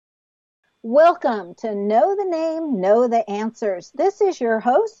Welcome to Know the Name, Know the Answers. This is your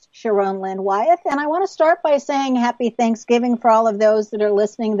host, Sharón Lynn Wyeth, and I want to start by saying happy Thanksgiving for all of those that are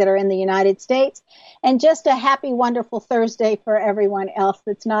listening that are in the United States, and just a happy, wonderful Thursday for everyone else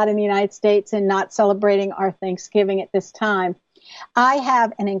that's not in the United States and not celebrating our Thanksgiving at this time. I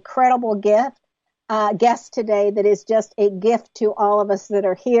have an incredible guest today that is just a gift to all of us that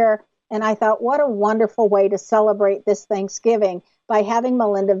are here, and I thought, what a wonderful way to celebrate this Thanksgiving by having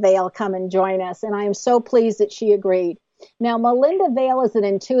Melinda Vail come and join us, and I am so pleased that she agreed. Now, Melinda Vail is an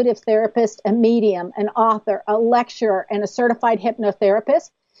intuitive therapist, a medium, an author, a lecturer, and a certified hypnotherapist.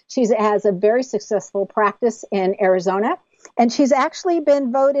 She has a very successful practice in Arizona, and she's actually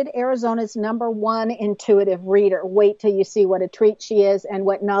been voted Arizona's #1 intuitive reader. Wait till you see what a treat she is and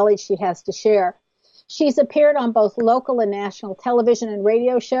what knowledge she has to share. She's appeared on both local and national television and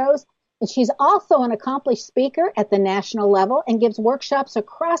radio shows. And she's also an accomplished speaker at the national level and gives workshops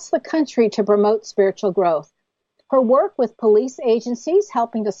across the country to promote spiritual growth. Her work with police agencies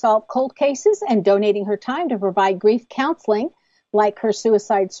helping to solve cold cases and donating her time to provide grief counseling, like her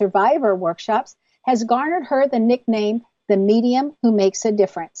suicide survivor workshops, has garnered her the nickname, the medium who makes a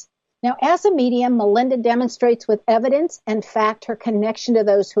difference. Now, as a medium, Melinda demonstrates with evidence and fact her connection to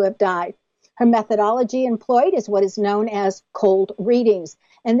those who have died. Her methodology employed is what is known as cold readings.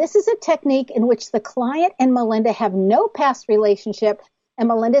 And this is a technique in which the client and Melinda have no past relationship, and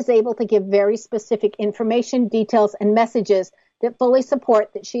Melinda is able to give very specific information, details, and messages that fully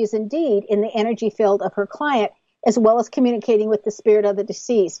support that she is indeed in the energy field of her client, as well as communicating with the spirit of the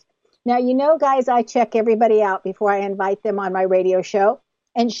deceased. Now, you know, guys, I check everybody out before I invite them on my radio show,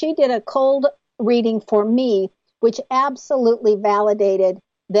 and she did a cold reading for me, which absolutely validated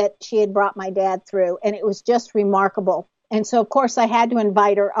that she had brought my dad through, and it was just remarkable. And so, of course, I had to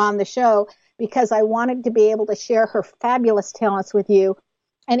invite her on the show because I wanted to be able to share her fabulous talents with you,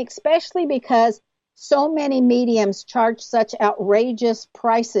 and especially because so many mediums charge such outrageous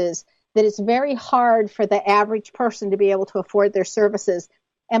prices that it's very hard for the average person to be able to afford their services.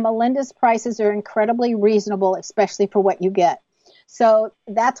 And Melinda's prices are incredibly reasonable, especially for what you get. So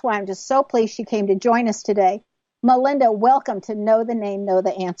that's why I'm just so pleased she came to join us today. Melinda, welcome to Know the Name, Know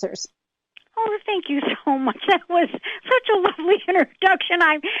the Answers. Oh, thank you so much. That was such a lovely introduction.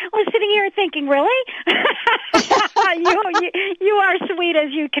 I was sitting here thinking, really? you are sweet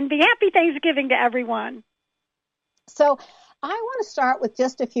as you can be. Happy Thanksgiving to everyone. So I want to start with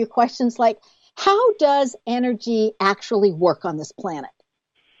just a few questions like, how does energy actually work on this planet?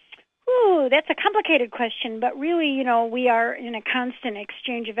 Ooh, that's a complicated question, but really, we are in a constant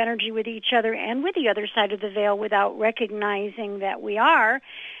exchange of energy with each other and with the other side of the veil without recognizing that we are.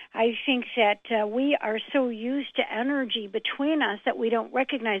 I think that we are so used to energy between us that we don't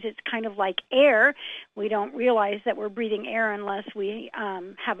recognize it's kind of like air. We don't realize that we're breathing air unless we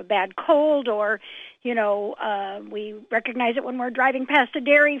have a bad cold or, we recognize it when we're driving past a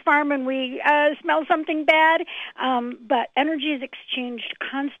dairy farm and we smell something bad. But energy is exchanged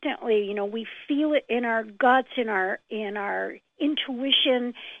constantly. We feel it in our guts, in our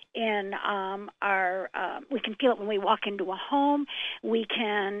intuition, in we can feel it when we walk into a home. We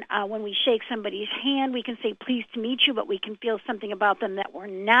can, when we shake somebody's hand, we can say pleased to meet you, but we can feel something about them that we're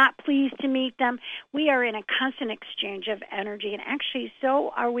not pleased to meet them. We are in a constant exchange of energy, and actually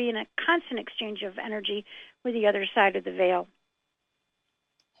so are we in a constant exchange of energy with the other side of the veil.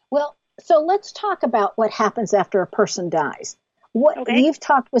 Well, so let's talk about what happens after a person dies. Okay. You've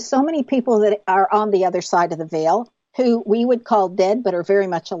talked with so many people that are on the other side of the veil, who we would call dead but are very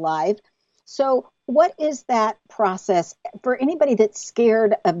much alive. So what is that process? For anybody that's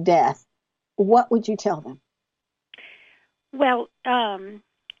scared of death, what would you tell them? Well,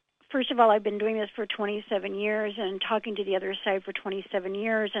 first of all, I've been doing this for 27 years and talking to the other side for 27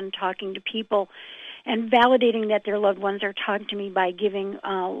 years and talking to people and validating that their loved ones are talking to me by giving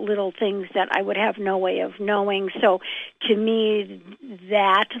little things that I would have no way of knowing. So to me,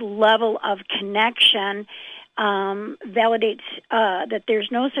 that level of connection validates that there's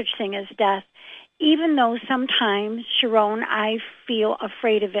no such thing as death, even though sometimes, Sharón, I feel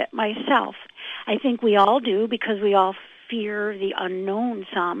afraid of it myself. I think we all do because we all fear the unknown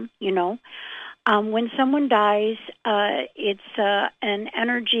some, When someone dies, it's an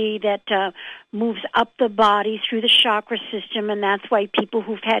energy that moves up the body through the chakra system, and that's why people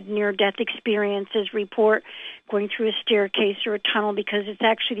who've had near-death experiences report going through a staircase or a tunnel, because it's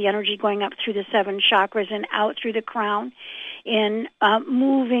actually the energy going up through the 7 chakras and out through the crown and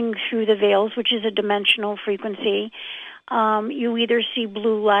moving through the veils, which is a dimensional frequency. You either see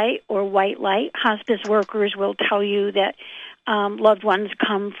blue light or white light. Hospice workers will tell you that loved ones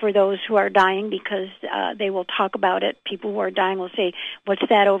come for those who are dying because they will talk about it. People who are dying will say, "What's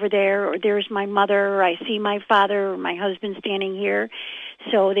that over there?" Or "There's my mother," or "I see my father," or "My husband standing here."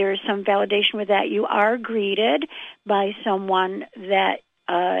 So there is some validation with that. You are greeted by someone that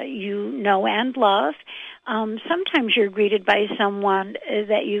you know and love. Sometimes you're greeted by someone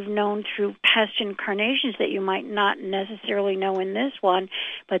that you've known through past incarnations that you might not necessarily know in this one,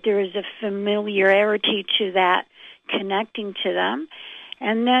 but there is a familiarity to that connecting to them.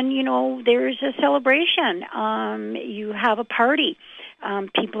 And then, there's a celebration. You have a party.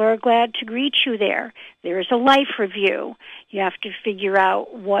 People are glad to greet you there. There's a life review. You have to figure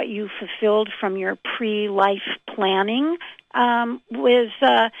out what you fulfilled from your pre-life planning with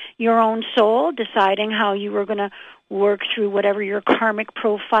your own soul, deciding how you were going to work through whatever your karmic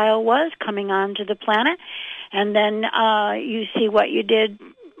profile was coming onto the planet. And then you see what you did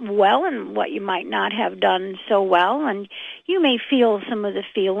well and what you might not have done so well, and you may feel some of the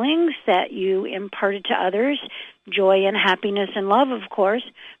feelings that you imparted to others, joy and happiness and love, of course,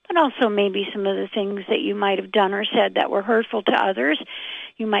 but also maybe some of the things that you might have done or said that were hurtful to others.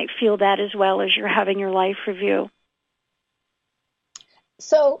 You might feel that as well as you're having your life review.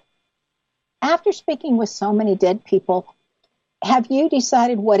 So, after speaking with so many dead people, have you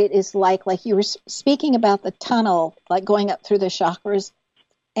decided what it is like? Like you were speaking about the tunnel, like going up through the chakras,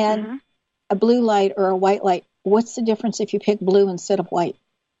 and a blue light or a white light. What's the difference if you pick blue instead of white?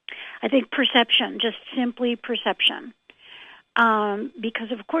 I think perception, just simply perception. Because,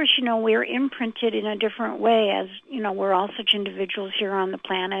 of course, we're imprinted in a different way as, we're all such individuals here on the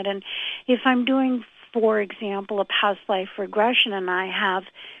planet. And if I'm doing, for example, a past life regression and I have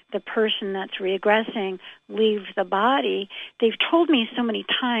the person that's regressing leave the body, they've told me so many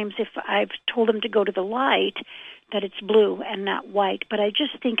times if I've told them to go to the light that it's blue and not white. But I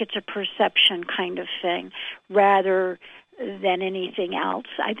just think it's a perception kind of thing rather than anything else.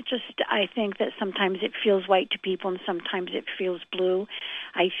 I think that sometimes it feels white to people and sometimes it feels blue.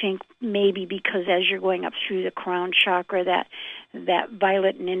 I think maybe because as you're going up through the crown chakra, that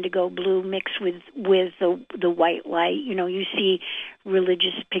violet and indigo blue mix with the white light. You see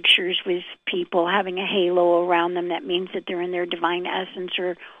religious pictures with people having a halo around them. That means that they're in their divine essence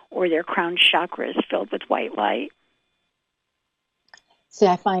or their crown chakra is filled with white light. See,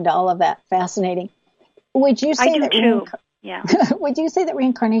 I find all of that fascinating. Would you say I do too. Yeah. Would you say that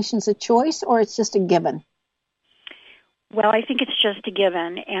reincarnation is a choice or it's just a given? Well, I think it's just a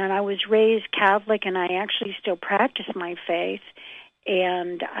given. And I was raised Catholic, and I actually still practice my faith.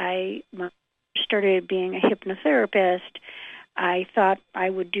 And when I started being a hypnotherapist, I thought I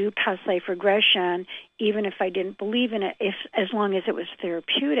would do past life regression even if I didn't believe in it, as long as it was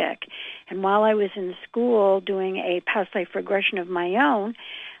therapeutic. And while I was in school doing a past life regression of my own,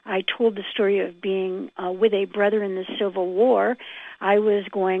 I told the story of being with a brother in the Civil War. I was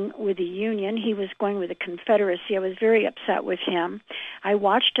going with the Union. He was going with the Confederacy. I was very upset with him. I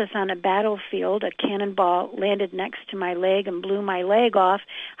watched us on a battlefield. A cannonball landed next to my leg and blew my leg off.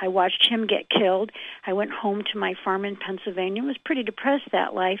 I watched him get killed. I went home to my farm in Pennsylvania. I was pretty depressed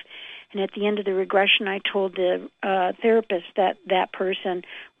that life. And at the end of the regression, I told the therapist that person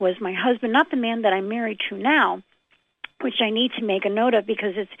was my husband, not the man that I'm married to now, which I need to make a note of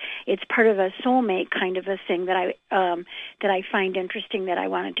because it's part of a soulmate kind of a thing that I find interesting that I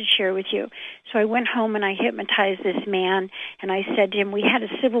wanted to share with you. So I went home and I hypnotized this man, and I said to him, "We had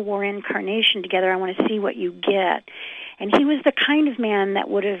a Civil War incarnation together. I want to see what you get." And he was the kind of man that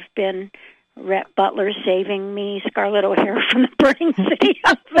would have been Rhett Butler saving me, Scarlett O'Hara from the burning city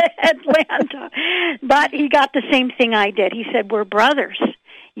of Atlanta. But he got the same thing I did. He said, "We're brothers.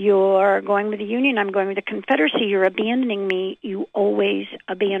 You're going with the Union, I'm going with the Confederacy. You're abandoning me. You always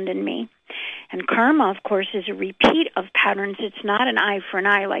abandon me." And karma, of course, is a repeat of patterns. It's not an eye for an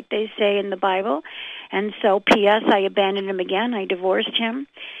eye like they say in the Bible. And so, P.S., I abandoned him again. I divorced him.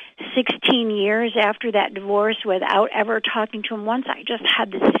 16 years after that divorce, without ever talking to him once, I just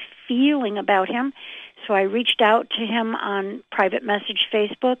had this feeling about him. So I reached out to him on private message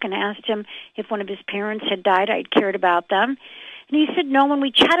Facebook and asked him if one of his parents had died. I'd cared about them. And he said no, and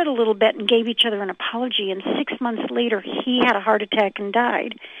we chatted a little bit and gave each other an apology, and 6 months later he had a heart attack and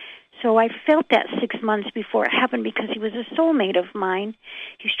died. So I felt that 6 months before it happened because he was a soulmate of mine.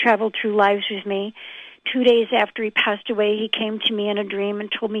 He's traveled through lives with me. 2 days after he passed away, he came to me in a dream and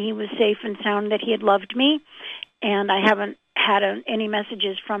told me he was safe and sound, that he had loved me, and I haven't had any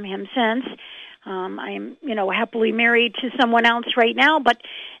messages from him since. I'm, happily married to someone else right now, but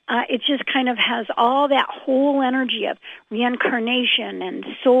it just kind of has all that whole energy of reincarnation and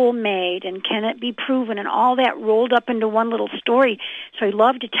soulmate and can it be proven and all that rolled up into one little story. So I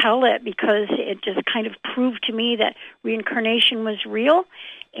love to tell it because it just kind of proved to me that reincarnation was real,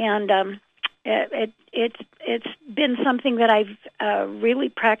 and it's been something that I've really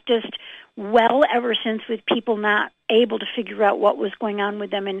practiced well ever since, with people not able to figure out what was going on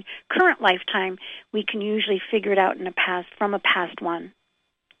with them in current lifetime. We can usually figure it out from a past one.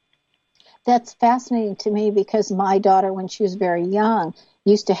 That's fascinating to me because my daughter, when she was very young,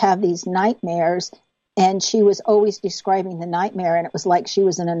 used to have these nightmares, and she was always describing the nightmare, and it was like she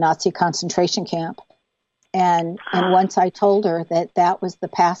was in a Nazi concentration camp. And once I told her that was the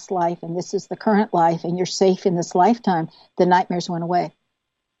past life and this is the current life and you're safe in this lifetime, the nightmares went away.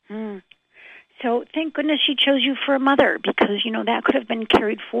 So thank goodness she chose you for a mother, because, that could have been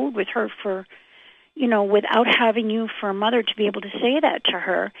carried forward with her for, without having you for a mother to be able to say that to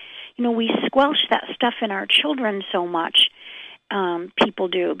her. We squelch that stuff in our children so much, people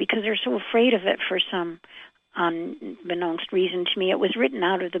do, because they're so afraid of it for some unbeknownst reason to me. It was written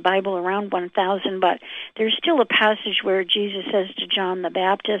out of the Bible around 1000, but there's still a passage where Jesus says to John the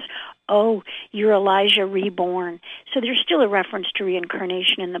Baptist, "Oh, you're Elijah reborn." So there's still a reference to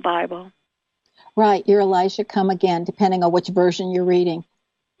reincarnation in the Bible. Right, you're Elijah come again, depending on which version you're reading.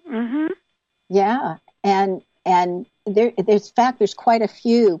 Mm-hmm. Yeah, and there's quite a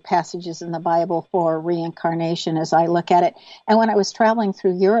few passages in the Bible for reincarnation as I look at it. And when I was traveling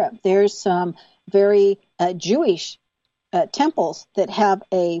through Europe, there's some very Jewish temples that have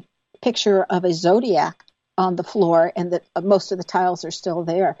a picture of a zodiac on the floor, and that most of the tiles are still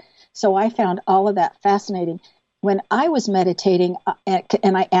there. So I found all of that fascinating. When I was meditating,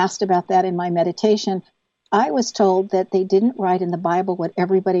 and I asked about that in my meditation, I was told that they didn't write in the Bible what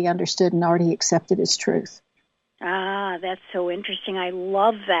everybody understood and already accepted as truth. Ah, that's so interesting. I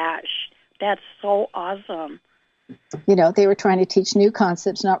love that. That's so awesome. They were trying to teach new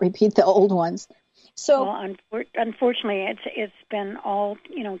concepts, not repeat the old ones. So, well, unfortunately, it's been all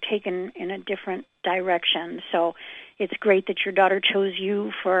taken in a different direction. So, it's great that your daughter chose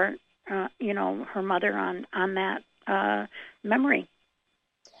you for her mother on that memory.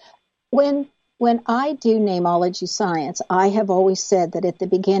 When I do namology science, I have always said that at the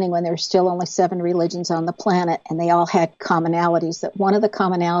beginning, when there were still only 7 religions on the planet and they all had commonalities, that one of the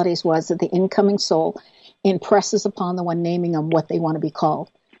commonalities was that the incoming soul impresses upon the one naming them what they want to be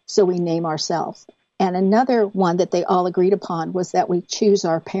called. So we name ourselves. And another one that they all agreed upon was that we choose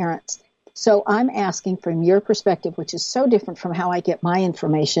our parents. So I'm asking from your perspective, which is so different from how I get my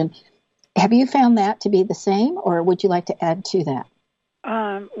information, have you found that to be the same, or would you like to add to that?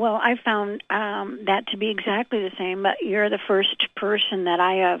 Well, I found that to be exactly the same, but you're the first person that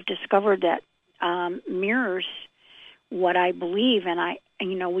I have discovered that mirrors what I believe, and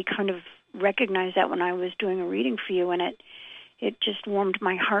we kind of recognized that when I was doing a reading for you, and it just warmed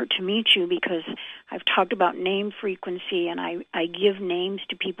my heart to meet you, because I've talked about name frequency, and I give names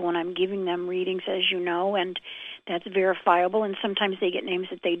to people when I'm giving them readings, as you know, and that's verifiable, and sometimes they get names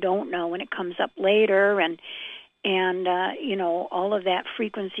that they don't know, and it comes up later, and all of that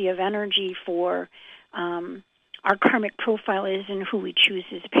frequency of energy for our karmic profile is and who we choose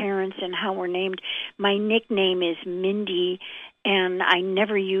as parents and how we're named. My nickname is Mindy, and I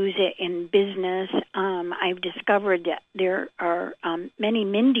never use it in business. I've discovered that there are many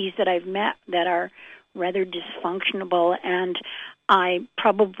Mindys that I've met that are rather dysfunctional, and I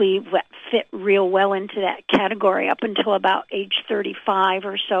probably fit real well into that category up until about age 35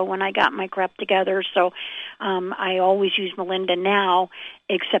 or so when I got my crap together. So I always use Melinda now,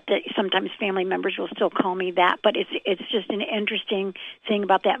 except that sometimes family members will still call me that. But it's just an interesting thing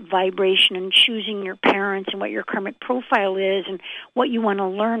about that vibration and choosing your parents and what your karmic profile is and what you want to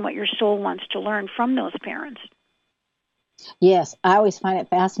learn, what your soul wants to learn from those parents. Yes, I always find it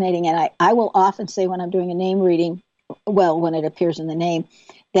fascinating, and I will often say when I'm doing a name reading, well, when it appears in the name,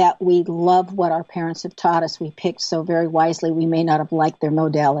 that we love what our parents have taught us. We picked so very wisely. We may not have liked their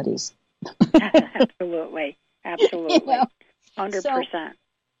modalities. Absolutely. 100%. So,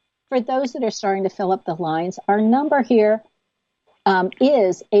 for those that are starting to fill up the lines, our number here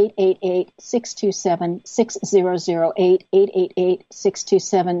is 888-627-6008,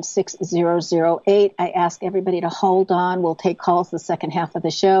 888-627-6008. I ask everybody to hold on. We'll take calls the second half of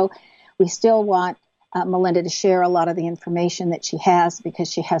the show. We still want Melinda to share a lot of the information that she has because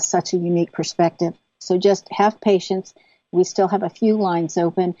she has such a unique perspective. So just have patience. We still have a few lines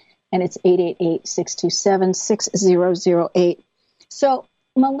open, and it's 888-627-6008. So,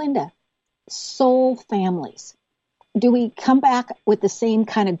 Melinda, soul families. do we come back with the same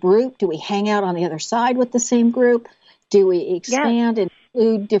kind of group? Do we hang out on the other side with the same group? Do we expand and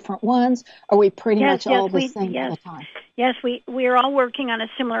include different ones? Are we pretty much all the same all the time? Yes, we are all working on a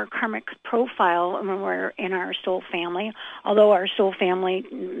similar karmic profile when we're in our soul family, although our soul family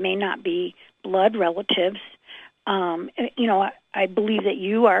may not be blood relatives. I believe that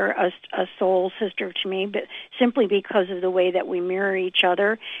you are a soul sister to me, but simply because of the way that we mirror each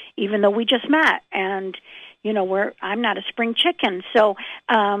other, even though we just met. And, I'm not a spring chicken. So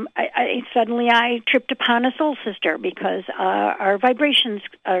suddenly I tripped upon a soul sister because our vibrations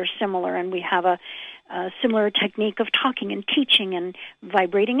are similar, and we have a similar technique of talking and teaching and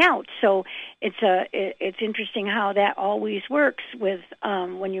vibrating out. So it's interesting how that always works with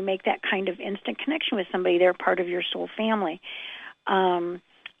when you make that kind of instant connection with somebody. They're part of your soul family.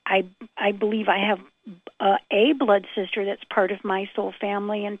 I believe I have a blood sister that's part of my soul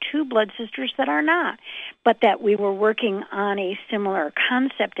family and two blood sisters that are not, but that we were working on a similar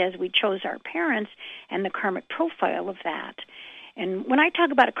concept as we chose our parents and the karmic profile of that. And when I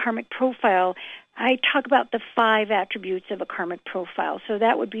talk about a karmic profile, I talk about the 5 attributes of a karmic profile. So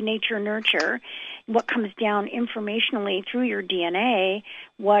that would be nature, nurture, what comes down informationally through your DNA,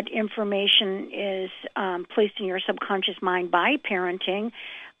 what information is placed in your subconscious mind by parenting.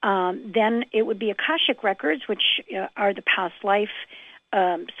 Then it would be Akashic records, which are the past life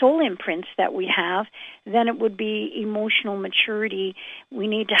soul imprints that we have. Then it would be emotional maturity. We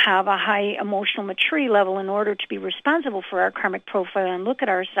need to have a high emotional maturity level in order to be responsible for our karmic profile and look at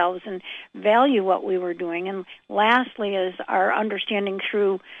ourselves and value what we were doing. And lastly is our understanding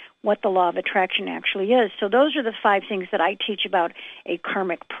through what the law of attraction actually is. So those are the 5 things that I teach about a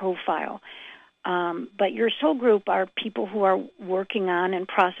karmic profile. But your soul group are people who are working on and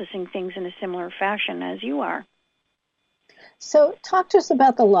processing things in a similar fashion as you are. So talk to us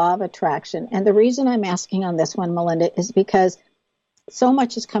about the law of attraction. And the reason I'm asking on this one, Melinda, is because so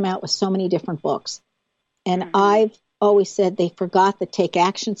much has come out with so many different books. And I've always said they forgot the take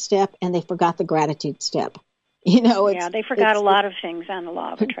action step and they forgot the gratitude step. They forgot a lot of things on the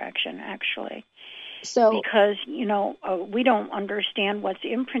law of attraction, actually. So because, we don't understand what's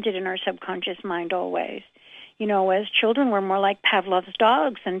imprinted in our subconscious mind always. As children, we're more like Pavlov's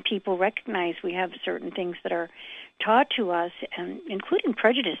dogs, and people recognize we have certain things that are taught to us, and including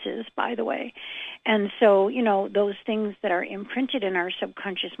prejudices, by the way. And so, those things that are imprinted in our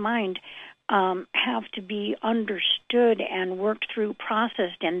subconscious mind have to be understood and worked through,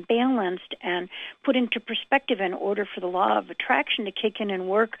 processed and balanced and put into perspective in order for the law of attraction to kick in and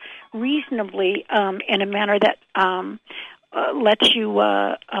work reasonably in a manner that lets you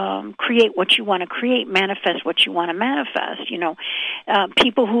create what you want to create, manifest what you want to manifest.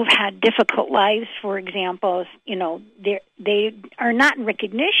 People who've had difficult lives, for example, they are not in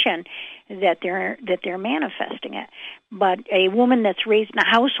recognition that they're manifesting it. But a woman that's raised in a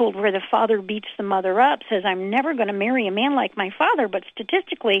household where the father beats the mother up says, "I'm never going to marry a man like my father," but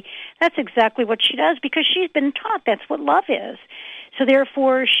statistically, that's exactly what she does because she's been taught that's what love is. So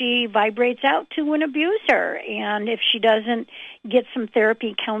therefore, she vibrates out to an abuser. And if she doesn't get some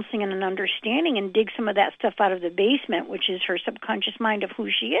therapy, counseling, and an understanding and dig some of that stuff out of the basement, which is her subconscious mind of who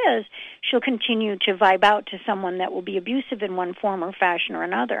she is, she'll continue to vibe out to someone that will be abusive in one form or fashion or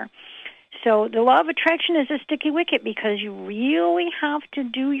another. So the law of attraction is a sticky wicket because you really have to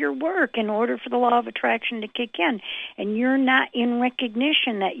do your work in order for the law of attraction to kick in. And you're not in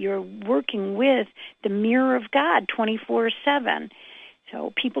recognition that you're working with the mirror of God 24/7.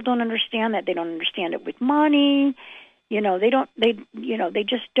 So people don't understand that. They don't understand it with money. They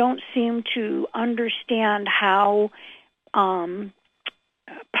just don't seem to understand how potent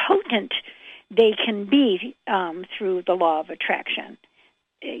they can be through the law of attraction.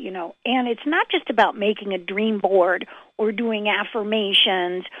 And it's not just about making a dream board or doing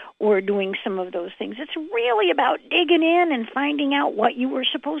affirmations or doing some of those things. It's really about digging in and finding out what you were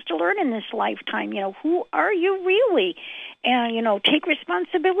supposed to learn in this lifetime. Who are you really? And, take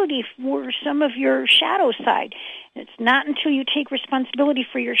responsibility for some of your shadow side. It's not until you take responsibility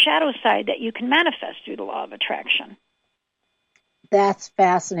for your shadow side that you can manifest through the law of attraction. That's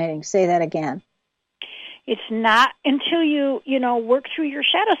fascinating. Say that again. It's not until you work through your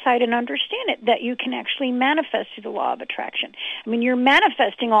shadow side and understand it that you can actually manifest through the law of attraction. I mean, you're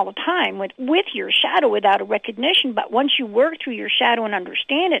manifesting all the time with your shadow without a recognition, but once you work through your shadow and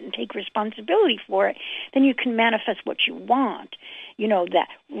understand it and take responsibility for it, then you can manifest what you want. That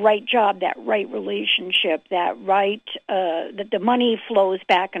right job, that right relationship, that right, that the money flows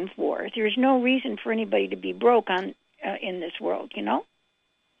back and forth. There's no reason for anybody to be broke in this world,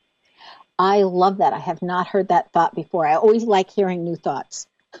 I love that. I have not heard that thought before. I always like hearing new thoughts.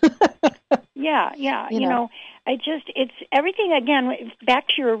 Yeah. it's everything, again, back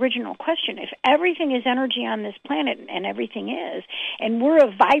to your original question. If everything is energy on this planet, and everything is, and we're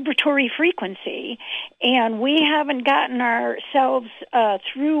a vibratory frequency, and we haven't gotten ourselves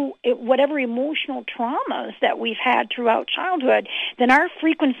through whatever emotional traumas that we've had throughout childhood, then our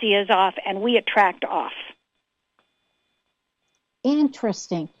frequency is off and we attract off.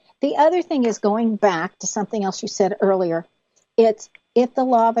 Interesting. The other thing is, going back to something else you said earlier, it's if the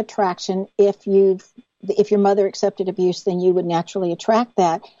law of attraction, if your mother accepted abuse, then you would naturally attract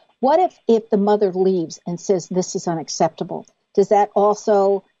that. What if the mother leaves and says this is unacceptable? Does that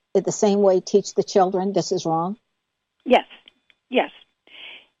also, in the same way, teach the children this is wrong? Yes.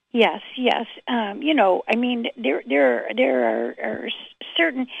 I mean, there are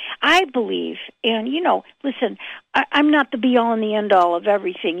certain, I believe, and, listen, I'm not the be-all and the end-all of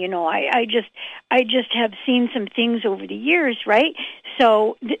everything, I just have seen some things over the years, right?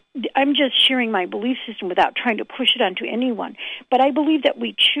 So I'm just sharing my belief system without trying to push it onto anyone. But I believe that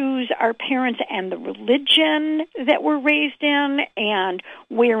we choose our parents and the religion that we're raised in, and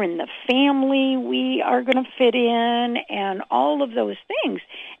where in the family we are going to fit in, and all of those things.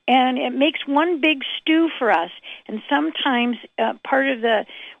 And it makes one big stew for us. And sometimes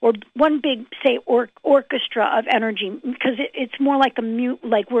or one big, say, orchestra of energy, because it's more like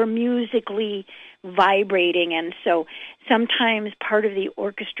like we're musically vibrating. And so sometimes part of the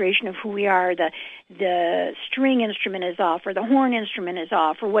orchestration of who we are, the string instrument is off, or the horn instrument is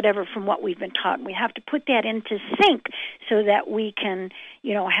off, or whatever, from what we've been taught. And we have to put that into sync so that we can,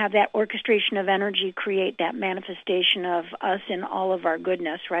 have that orchestration of energy create that manifestation of us in all of our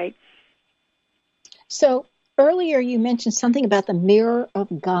goodness, right? So earlier you mentioned something about the mirror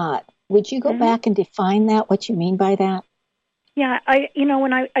of God. Would you go back and define that, what you mean by that? Yeah,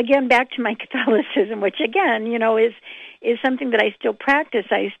 again, back to my Catholicism, which again, is something that I still practice.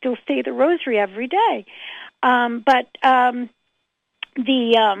 I still say the rosary every day. But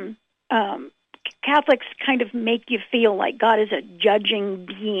the Catholics kind of make you feel like God is a judging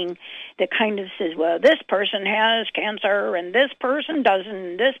being that kind of says, well, this person has cancer and this person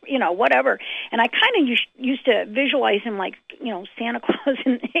doesn't, this, whatever. And I kind of used to visualize him like, Santa Claus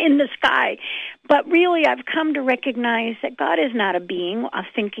in the sky. But really, I've come to recognize that God is not a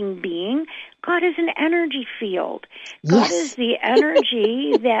thinking being. God is an energy field. God is the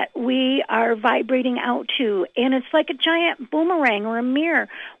energy that we are vibrating out to. And it's like a giant boomerang or a mirror.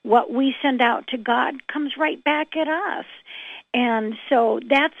 What we send out to God comes right back at us. And so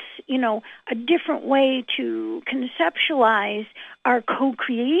that's, a different way to conceptualize our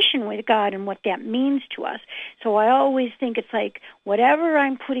co-creation with God and what that means to us. So I always think it's like whatever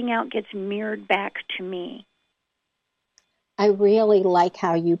I'm putting out gets mirrored back to me. I really like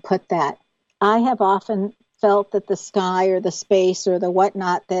how you put that. I have often felt that the sky or the space or the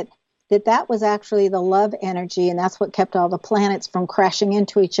whatnot, that was actually the love energy, and that's what kept all the planets from crashing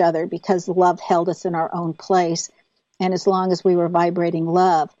into each other, because love held us in our own place. And as long as we were vibrating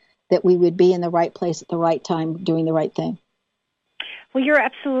love, that we would be in the right place at the right time, doing the right thing. Well, you're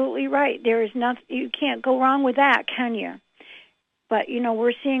absolutely right. There is nothing, you can't go wrong with that, can you? But,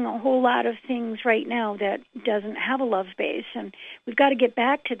 we're seeing a whole lot of things right now that doesn't have a love base, and we've got to get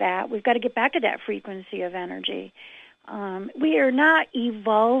back to that. We've got to get back to that frequency of energy. We are not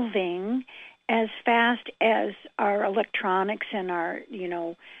evolving as fast as our electronics and our,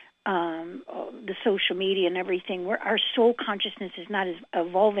 the social media and everything. Our soul consciousness is not as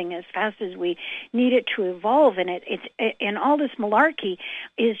evolving as fast as we need it to evolve, and and all this malarkey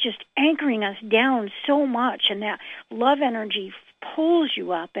is just anchoring us down so much, and that love energy pulls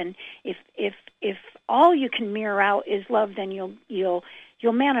you up. And if all you can mirror out is love, then you'll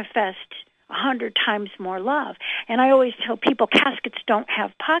manifest 100 times more love. And I always tell people caskets don't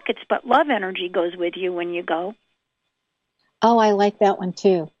have pockets, but love energy goes with you when you go. Oh, I like that one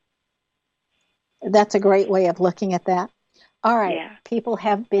too. That's a great way of looking at that. All right. Yeah. People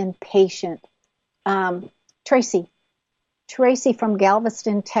have been patient. Tracy from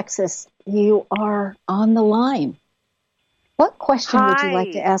Galveston, Texas, you are on the line. What question would you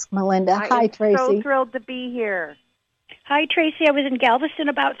like to ask Melinda? Hi, Tracy. I'm so thrilled to be here. Hi, Tracy. I was in Galveston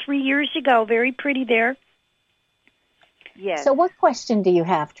about 3 years ago. Very pretty there. Yes. So what question do you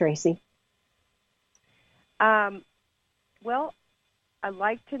have, Tracy? Well, I'd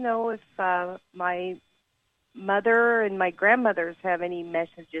like to know if my mother and my grandmothers have any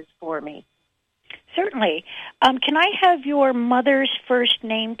messages for me. Certainly. Can I have your mother's first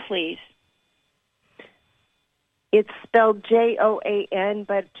name, please? It's spelled Joan,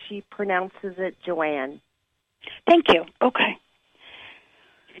 but she pronounces it Joanne. Thank you. Okay.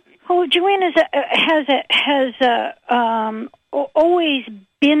 Oh, Joanne has always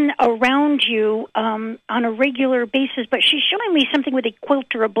been around you on a regular basis, but she's showing me something with a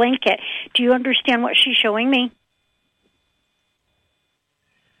quilt or a blanket. Do you understand what she's showing me?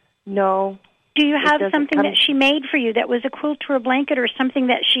 No. Do you have something that she made for you that was a quilt or a blanket or something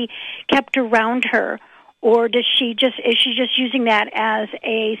that she kept around her? Or is she just using that as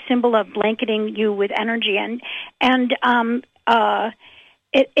a symbol of blanketing you with energy?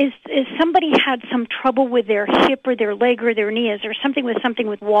 Is somebody had some trouble with their hip or their leg or their knee? Is there something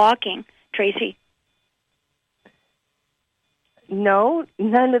with walking, Tracy? No,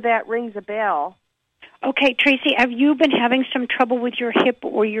 none of that rings a bell. Okay, Tracy, have you been having some trouble with your hip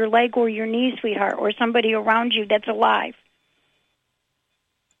or your leg or your knee, sweetheart, or somebody around you that's alive?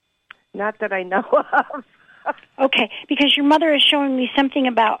 Not that I know of. Okay, because your mother is showing me something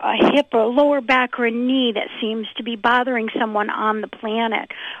about a hip or a lower back or a knee that seems to be bothering someone on the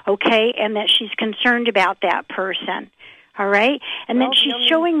planet, okay, and that she's concerned about that person, all right? And then she's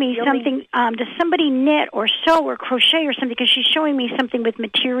showing me something, does somebody knit or sew or crochet or something, because she's showing me something with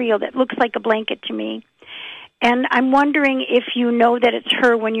material that looks like a blanket to me. And I'm wondering if you know that it's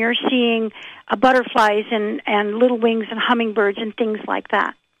her when you're seeing butterflies and little wings and hummingbirds and things like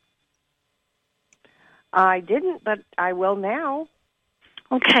that. I didn't, but I will now.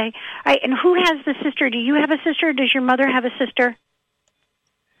 Okay. And who has the sister? Do you have a sister? Does your mother have a sister?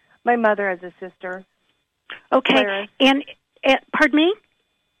 My mother has a sister. Okay. Clarice. And pardon me?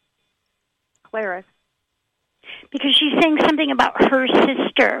 Clarice. Because she's saying something about her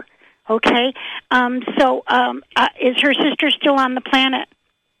sister. Okay. Is her sister still on the planet?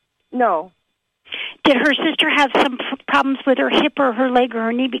 No. Did her sister have some problems with her hip or her leg or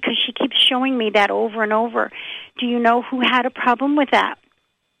her knee? Because she keeps showing me that over and over. Do you know who had a problem with that?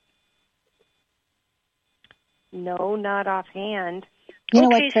 No, not offhand. You know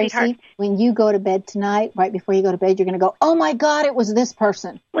what, Tracy? Sweetheart. When you go to bed tonight, right before you go to bed, you're going to go, "Oh my God, it was this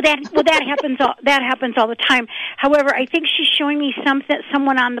person." Well, that happens. That happens all the time. However, I think she's showing me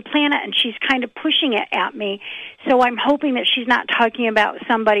someone on the planet, and she's kind of pushing it at me. So I'm hoping that she's not talking about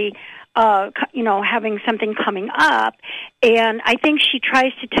somebody, having something coming up. And I think she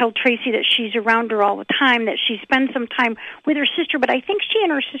tries to tell Tracy that she's around her all the time, that she spends some time with her sister, but I think she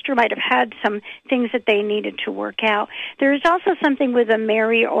and her sister might have had some things that they needed to work out. There's also something with a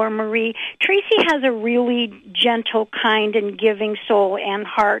Mary or Marie. Tracy has a really gentle, kind, and giving soul and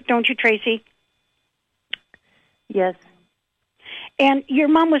heart. Don't you, Tracy? Yes. And your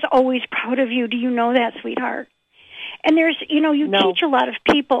mom was always proud of you. Do you know that, sweetheart? And there's, you teach a lot of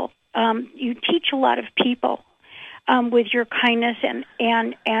people. You teach a lot of people with your kindness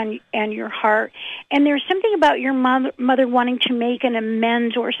and your heart. And there's something about your mother wanting to make an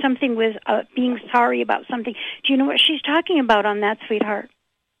amends or something with being sorry about something. Do you know what she's talking about on that, sweetheart?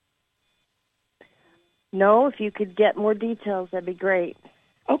 No, if you could get more details, that'd be great.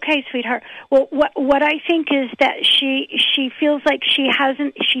 Okay, sweetheart. Well, what I think is that she feels like she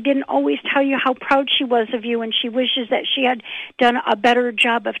didn't always tell you how proud she was of you, and she wishes that she had done a better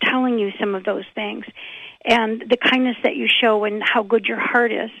job of telling you some of those things, and the kindness that you show and how good your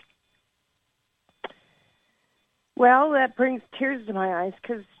heart is. Well, that brings tears to my eyes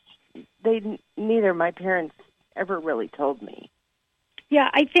because neither of my parents ever really told me. Yeah,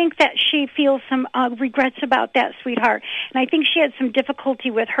 I think that she feels some regrets about that, sweetheart. And I think she had some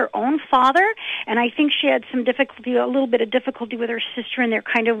difficulty with her own father, and I think she had a little bit of difficulty with her sister, and they're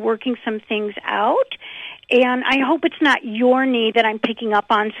kind of working some things out. And I hope it's not your knee that I'm picking up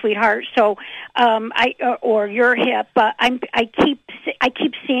on, sweetheart. So, or your hip. But I keep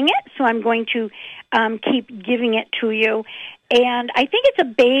seeing it, so I'm going to keep giving it to you. And I think it's a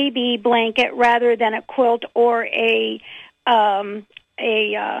baby blanket rather than a quilt or an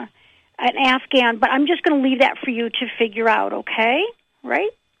Afghan, but I'm just going to leave that for you to figure out, okay? Right?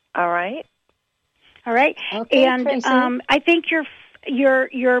 All right. All right. Okay, and Tracy. I think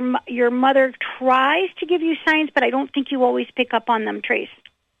your mother tries to give you signs, but I don't think you always pick up on them, Trace.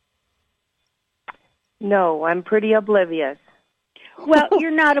 No, I'm pretty oblivious. Well,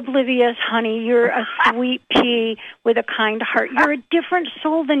 you're not oblivious, honey. You're a sweet pea with a kind heart. You're a different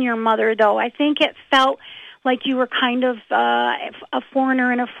soul than your mother, though. I think it felt like you were kind of a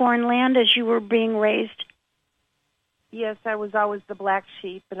foreigner in a foreign land as you were being raised. Yes, I was always the black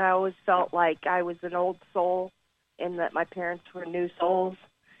sheep, and I always felt like I was an old soul and that my parents were new souls,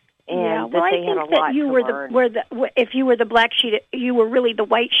 and that they had a lot to learn. If you were the black sheep, you were really the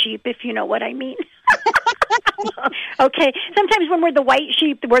white sheep, if you know what I mean. Okay. Sometimes when we're the white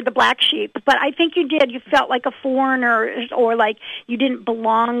sheep, we're the black sheep. But I think you did. You felt like a foreigner or like you didn't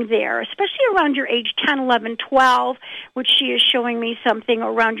belong there, especially around your age 10, 11, 12, which she is showing me something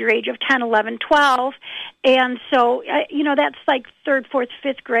around your age of 10, 11, 12. And so, that's like third, fourth,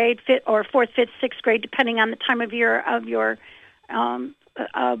 fifth grade, or fourth, fifth, sixth grade, depending on the time of year of your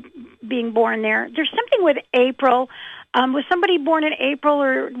being born there. There's something with April. Was somebody born in April,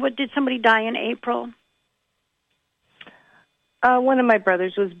 or did somebody die in April? One of my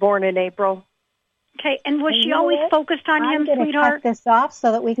brothers was born in April. Okay, and was she always focused on him, sweetheart? I'm going to cut this off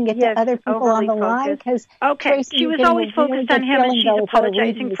so that we can get to other people on the line. Okay, Tracy, she was always focused on him, and she's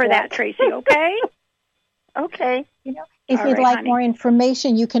apologizing for that, Tracy, okay? Okay. If you'd like more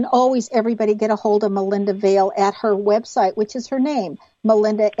information, you can always, everybody, get a hold of Melinda Vail at her website, which is her name,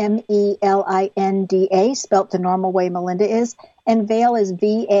 Melinda, Melinda, spelt the normal way Melinda is, and Vail is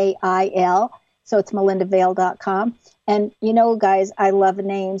Vail, so it's melindavail.com. And, guys, I love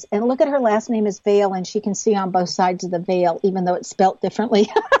names. And look at her last name is Vail, and she can see on both sides of the veil, even though it's spelt differently.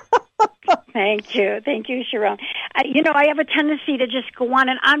 Thank you, Sharón. I have a tendency to just go on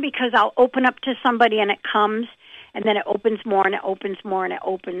and on because I'll open up to somebody and it comes, and then it opens more and it opens more and it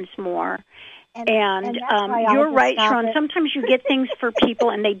opens more. And you're right, Sharón. Sometimes you get things for people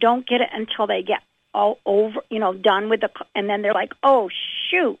and they don't get it until they get all over, done with and then they're like, oh,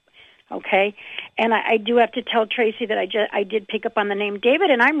 shoot. Okay, and I do have to tell Tracy that I did pick up on the name David,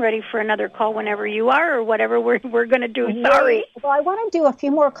 and I'm ready for another call whenever you are, or whatever we're going to do. Sorry. Well, I want to do a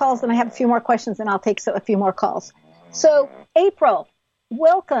few more calls, and I have a few more questions, and I'll take a few more calls. So, April,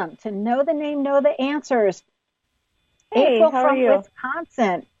 welcome to Know the Name, Know the Answers. Hey, April how from are you?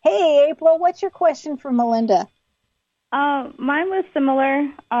 Wisconsin. Hey, April, what's your question for Melinda? Mine was similar.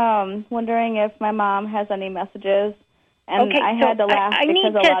 Wondering if my mom has any messages. And okay, I had to laugh I because need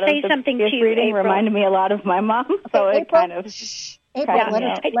a to lot say of the something previous to you, reading April. reminded me a lot of my mom, so okay, it kind of...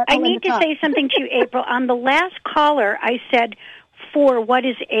 April, I need to say something to you, April. On the last caller, I said, for what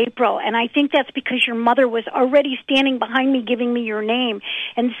is April? And I think that's because your mother was already standing behind me giving me your name.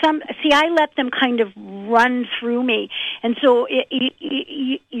 And I let them kind of run through me. And so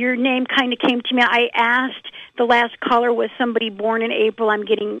your name kind of came to me. I asked, the last caller was somebody born in April. I'm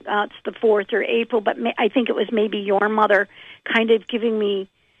getting, it's the 4th or April, but I think it was maybe your mother kind of giving me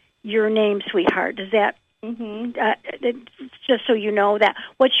your name, sweetheart. Does that, just so you know that.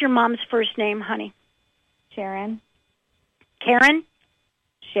 What's your mom's first name, honey? Sharon. Karen?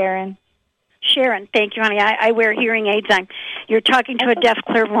 Sharon. Sharon, thank you, honey. I wear hearing aids. You're talking to a deaf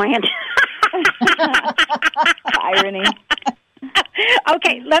clairvoyant. Irony.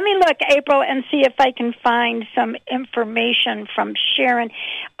 Okay, let me look, April, and see if I can find some information from Sharon.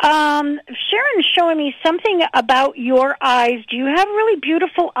 Sharon's showing me something about your eyes. Do you have really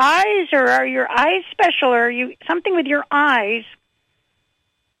beautiful eyes, or are your eyes special, or are you something with your eyes?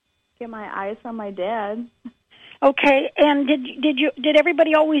 Get my eyes from my dad. Okay, and did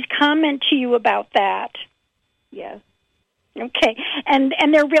everybody always comment to you about that? Yes. Okay, and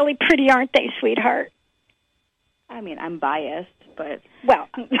they're really pretty, aren't they, sweetheart? I mean, I'm biased, but... Well,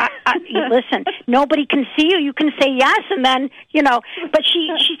 listen, nobody can see you. You can say yes, and then, but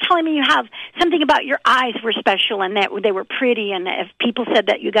she's telling me you have something about your eyes were special and that they were pretty, and if people said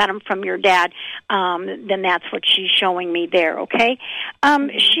that you got them from your dad, then that's what she's showing me there, okay?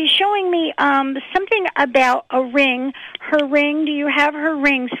 She's showing me something about a ring. Her ring, do you have her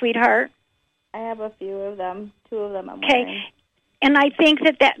ring, sweetheart? I have a few of them. 2 of them I'm wearing. And I think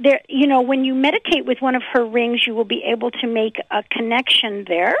that there, when you meditate with one of her rings, you will be able to make a connection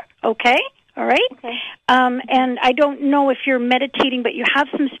there. Okay, all right. Okay. And I don't know if you're meditating, but you have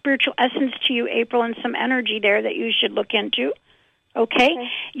some spiritual essence to you, April, and some energy there that you should look into. Okay.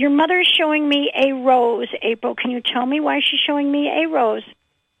 Your mother is showing me a rose, April. Can you tell me why she's showing me a rose?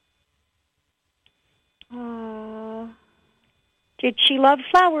 Did she love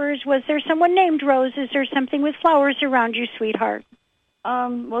flowers? Was there someone named Rose? Is there something with flowers around you, sweetheart?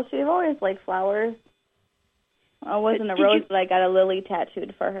 Well, she's always liked flowers. I wasn't a rose, but I got a lily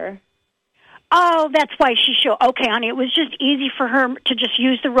tattooed for her. Oh, that's why she showed. Okay, honey, it was just easy for her to just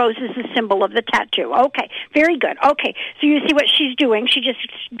use the rose as a symbol of the tattoo. Okay, very good. Okay, so you see what she's doing. She just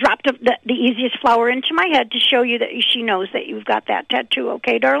dropped the easiest flower into my head to show you that she knows that you've got that tattoo.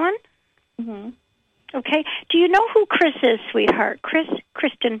 Okay, darling? Mm-hmm. Okay. Do you know who Chris is, sweetheart?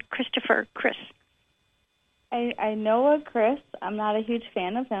 Kristen, Christopher, Chris. I know a Chris. I'm not a huge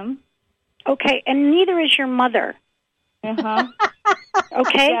fan of him. Okay, and neither is your mother. Uh-huh.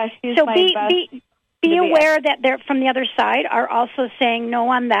 Okay? Yeah, she's so my be aware that they're from the other side are also saying no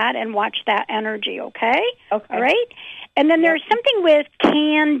on that, and watch that energy, okay? Okay. All right? And then there's something with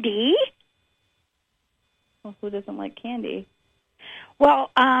candy. Well, who doesn't like candy? Well,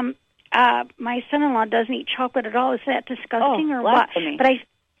 my son-in-law doesn't eat chocolate at all. Is that disgusting or what? Blasphemy.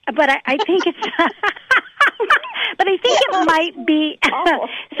 But I think it's. But I think it might be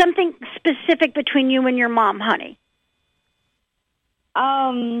something specific between you and your mom, honey.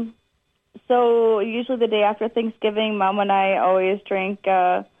 So usually the day after Thanksgiving, Mom and I always drink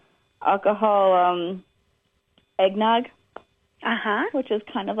alcohol eggnog, which is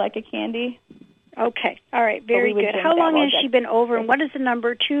kind of like a candy. Okay. All right. Very good. How long has she been over, and what does the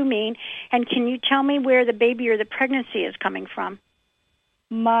number 2 mean? And can you tell me where the baby or the pregnancy is coming from?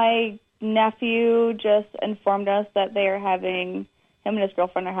 My nephew just informed us that him and his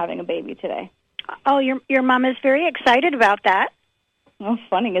girlfriend are having a baby today. Oh, your mom is very excited about that. Well,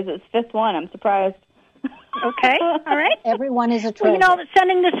 funny is it's 5th one. I'm surprised. Okay, all right. Everyone is a treasure. Well,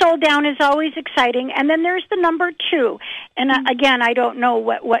 sending the soul down is always exciting. And then there's the number 2. And again, I don't know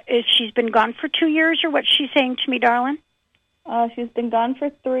what is she's been gone for 2 years or what she's saying to me, darling? She's been gone for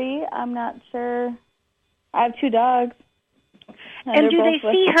 3. I'm not sure. I have 2 dogs. And do they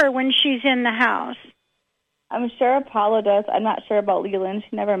see her when she's in the house? I'm sure Apollo does. I'm not sure about Leland.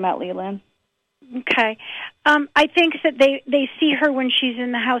 She never met Leland. Okay. I think that they see her when she's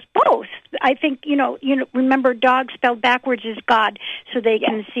in the house. Both. I think, remember dog spelled backwards is God, so they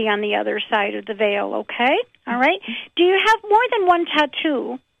can see on the other side of the veil, okay? All right. Do you have more than one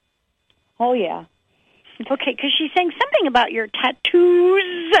tattoo? Oh, yeah. Okay, because she's saying something about your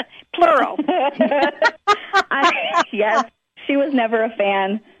tattoos, plural. Yes. She was never a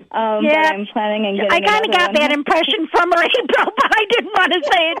fan, but I'm planning on getting I kind of got that impression from her, April, but I didn't want to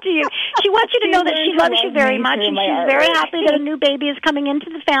say it to you. She wants you to know that she loves you very much, and she's very happy that a new baby is coming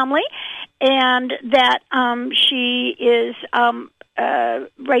into the family, and that she is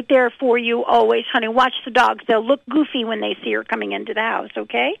right there for you always, honey. Watch the dogs. They'll look goofy when they see her coming into the house,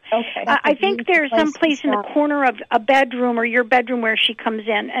 okay? Okay. I think there's some place in the corner of a bedroom or your bedroom where she comes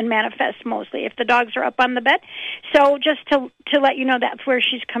in and manifests mostly, if the dogs are up on the bed. So just to let you know that's where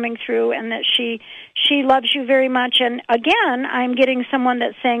she's coming through and that she loves you very much. And again, I'm getting someone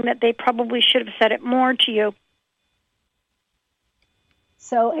that's saying that they probably should have said it more to you.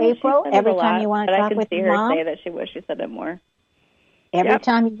 So, April, every time you want to talk with your mom, I can see her say that she wished she said it more. Every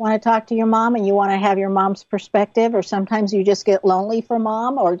time you want to talk to your mom and you want to have your mom's perspective, or sometimes you just get lonely for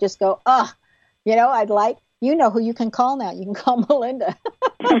mom, or just go, you know who you can call now. You can call Melinda.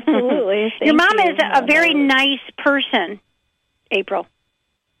 Absolutely. Your mom is a very nice person, April.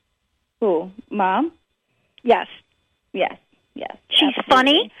 Who? Mom? Yes. Yes. She's absolutely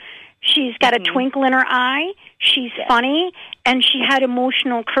funny. She's got a twinkle in her eye. She's funny, and she had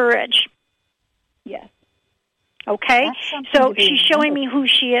emotional courage. Yes. Okay, so she's showing me who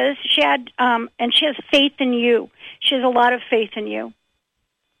she is. She had, and she has faith in you. She has a lot of faith in you.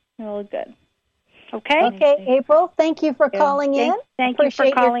 Oh, good. Okay. Okay, April. Thank you for calling in. Thank you for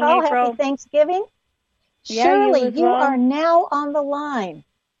calling, your call. April. Happy Thanksgiving. Yeah, Shirley, you are now on the line.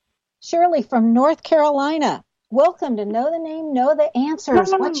 Shirley from North Carolina. Welcome to Know the Name, Know the Answers.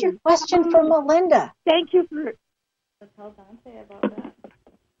 What's your question for Melinda? Thank you for. Tell Dante about that.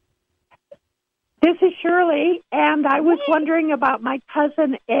 This is Shirley, and I was wondering about my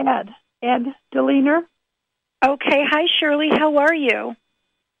cousin Ed Deliner. Okay, hi Shirley, how are you?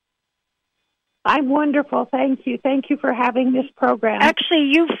 I'm wonderful, thank you. Thank you for having this program. Actually,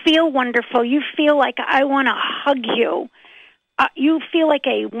 you feel wonderful. You feel like I want to hug you. You feel like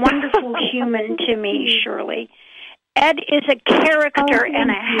a wonderful human to me, Shirley. Ed is a character and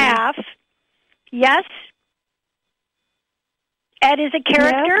a half. Yes? Ed is a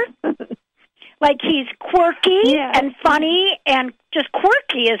character? Yes. Like he's quirky and funny and just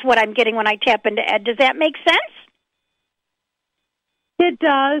quirky is what I'm getting when I tap into Ed. Does that make sense? It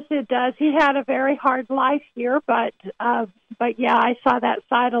does. He had a very hard life here, but yeah, I saw that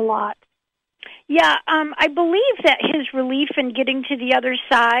side a lot. Yeah, I believe that his relief in getting to the other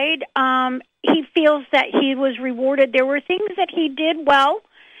side, he feels that he was rewarded. There were things that he did well,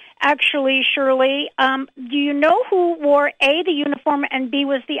 actually, Shirley. Do you know who wore A, the uniform, and B,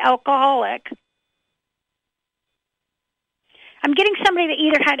 was the alcoholic? I'm getting somebody that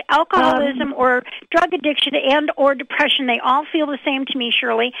either had alcoholism or drug addiction and or depression. They all feel the same to me,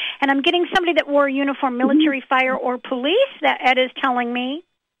 Shirley. And I'm getting somebody that wore a uniform, military, fire, or police, that Ed is telling me.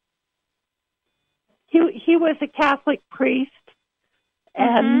 He was a Catholic priest,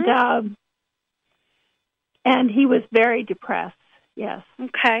 and he was very depressed, yes.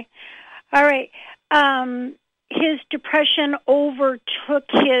 Okay. All right. His depression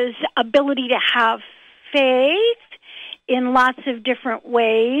overtook his ability to have faith in lots of different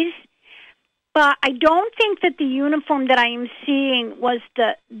ways. But I don't think that the uniform that I am seeing was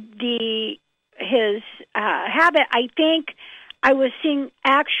habit, I think I was seeing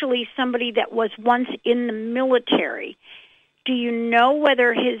actually somebody that was once in the military. Do you know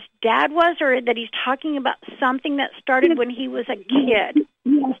whether his dad was, or that he's talking about something that started when he was a kid?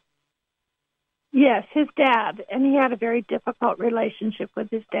 Yes, his dad, and he had a very difficult relationship with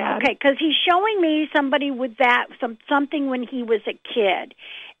his dad. Okay, because he's showing me somebody with that, something when he was a kid,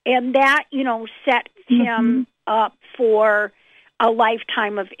 and that, set him up for a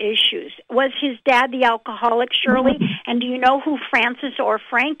lifetime of issues. Was his dad the alcoholic, Shirley? And do you know who Francis or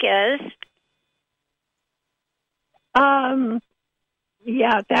Frank is?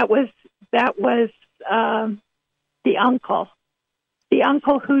 Yeah, that was the uncle. The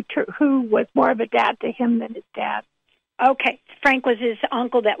uncle who was more of a dad to him than his dad. Okay, Frank was his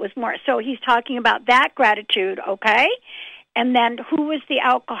uncle that was more. So he's talking about that gratitude, okay? And then who was the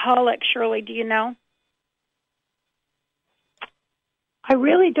alcoholic, Shirley, do you know? I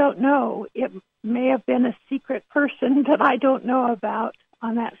really don't know. It may have been a secret person that I don't know about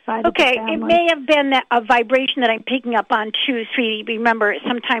on that side of the family. Okay, it may have been a vibration that I'm picking up on too, sweetie. Remember,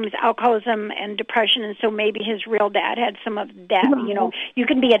 sometimes alcoholism and depression, and so maybe his real dad had some of that. Right. You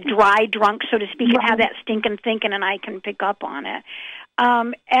can be a dry drunk, so to speak, Right. and have that stinking thinking, and I can pick up on it.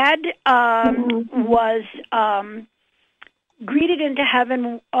 Ed was greeted into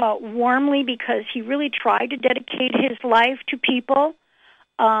heaven warmly because he really tried to dedicate his life to people,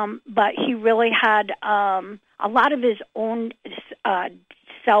 but he really had a lot of his own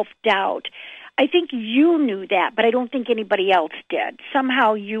self-doubt. I think you knew that, but I don't think anybody else did.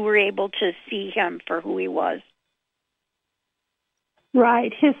 Somehow you were able to see him for who he was.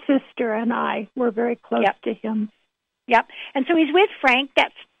 Right. His sister and I were very close to him. Yep. And so he's with Frank.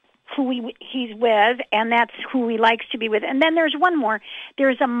 That's who he's with, and that's who he likes to be with. And then there's one more.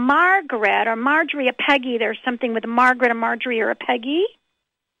 There's a Margaret or Marjorie, a Peggy. There's something with a Margaret, a Marjorie, or a Peggy.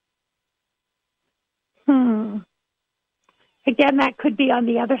 Again, that could be on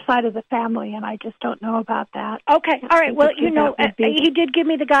the other side of the family, and I just don't know about that. Okay, all right. Well, he did give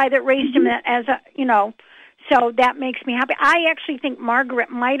me the guy that raised him as a, so that makes me happy. I actually think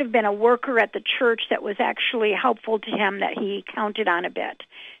Margaret might have been a worker at the church that was actually helpful to him that he counted on a bit.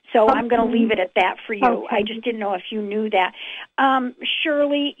 So I'm going to leave it at that for you. Okay. I just didn't know if you knew that.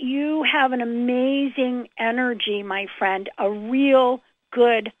 Shirley, you have an amazing energy, my friend, a real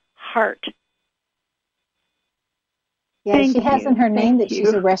good heart. Yeah, she has in her name that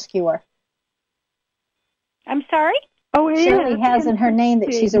she's a rescuer. I'm sorry? Shirley has in her name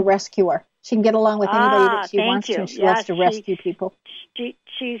that she's a rescuer. She can get along with anybody that she wants to, and she loves to rescue people.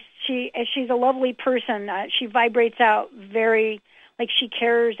 She's a lovely person. She vibrates out very, like she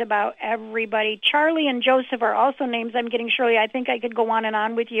cares about everybody. Charlie and Joseph are also names I'm getting, Shirley. I think I could go on and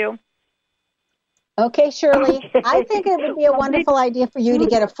on with you. Okay, Shirley, I think it would be a wonderful idea for you to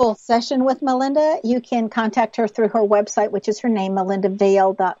get a full session with Melinda. You can contact her through her website, which is her name,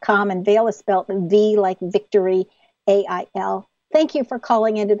 melindavail.com, and Vail is spelled V like victory, A-I-L. Thank you for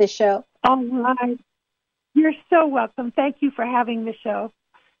calling into the show. All right. You're so welcome. Thank you for having the show.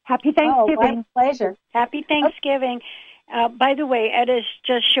 Happy Thanksgiving. Oh, my pleasure. Happy Thanksgiving. By the way, Ed is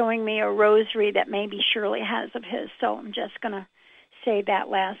just showing me a rosary that maybe Shirley has of his, so I'm just going to say that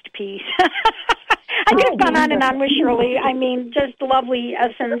last piece. I could have gone on and on with Shirley. I mean, just lovely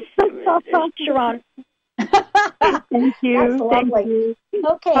essence, Sharón. Thank you. That's lovely. Thank you.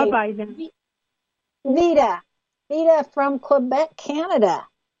 Okay. Bye-bye then. Vita from Quebec, Canada.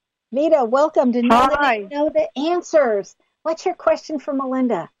 Vita, welcome to Know the Answers. What's your question for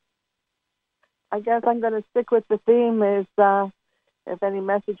Melinda? I guess I'm going to stick with the theme is if any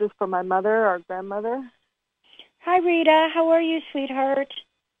messages for my mother or grandmother. Hi, Rita. How are you, sweetheart?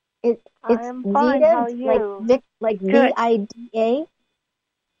 It's I'm fine. Vida, How are you? like V-I-D-A.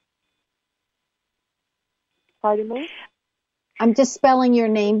 Pardon me? I'm just spelling your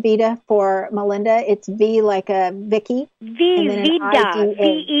name, Vida, for Melinda. It's V like a Vicky. Vida,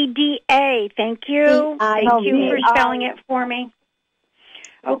 V-E-D-A. Thank you. Thank you for spelling it for me.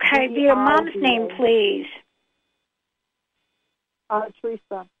 Okay, Vida, Mom's name, please.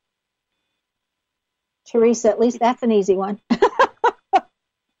 Teresa. Teresa, at least that's an easy one.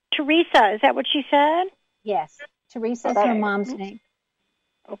 Teresa, is that what she said? Yes, Teresa is her mom's name.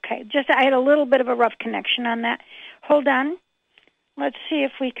 Okay, I had a little bit of a rough connection on that. Hold on. Let's see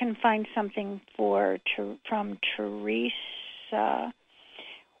if we can find something from Teresa.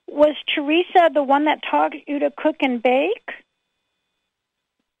 Was Teresa the one that taught you to cook and bake?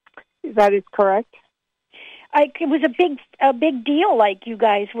 That is correct. It was a big deal. Like you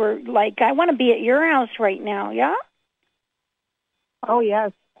guys were like, I want to be at your house right now. Yeah. Oh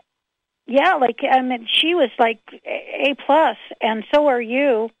yes. Yeah, she was like A+, and so are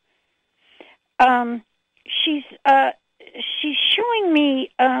you. she's showing me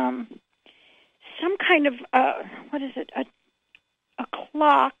some kind of what is it? A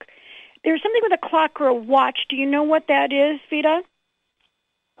clock. There's something with a clock or a watch. Do you know what that is, Vita?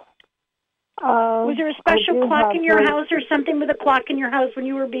 Was there a special clock in your house or something with a clock in your house when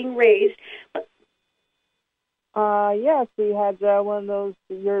you were being raised? Yes, we had one of those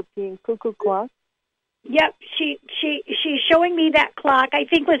European cuckoo clocks. Yep, she's showing me that clock. I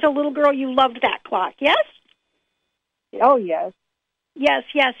think as a little girl you loved that clock, yes? Oh, yes. Yes.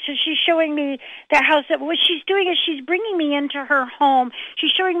 So she's showing me that house. What she's doing is she's bringing me into her home.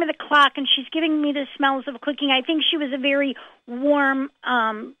 She's showing me the clock, and she's giving me the smells of cooking. I think she was a very warm,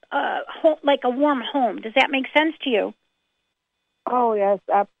 like a warm home. Does that make sense to you? Oh, yes,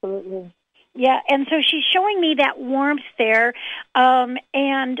 absolutely. Yeah, and so she's showing me that warmth there,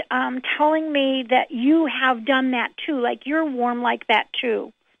 and telling me that you have done that too, like you're warm like that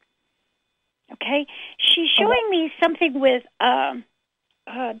too. Okay? She's showing me something with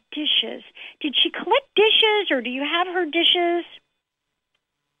dishes. Did she collect dishes, or do you have her dishes?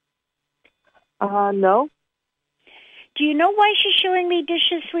 No. Do you know why she's showing me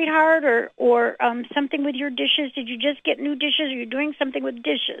dishes, sweetheart, or something with your dishes? Did you just get new dishes, or are you doing something with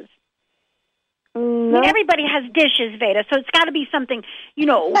dishes? No. I mean, everybody has dishes, Veda, so it's got to be something,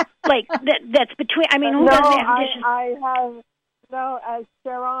 like that's between. I mean, who doesn't have dishes? I have. No, as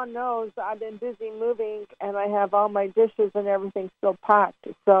Sharón knows, I've been busy moving, and I have all my dishes and everything still packed.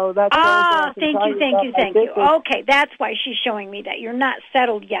 So that's thank you. Okay, that's why she's showing me that you're not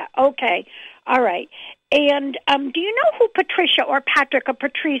settled yet. Okay, all right. And do you know who Patricia or Patrick or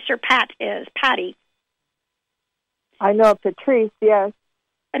Patrice or Pat is? Patty. I know Patrice, yes.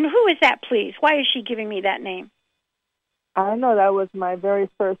 And who is that, please? Why is she giving me that name? I know that was my very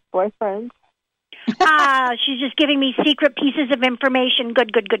first boyfriend. She's just giving me secret pieces of information. Good.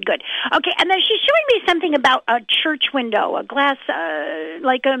 Okay, and then she's showing me something about a church window, a glass,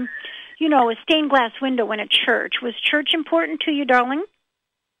 like a stained glass window in a church. Was church important to you, darling?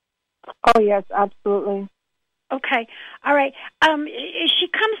 Oh, yes, absolutely. Okay, all right. She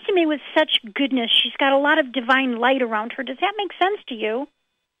comes to me with such goodness. She's got a lot of divine light around her. Does that make sense to you?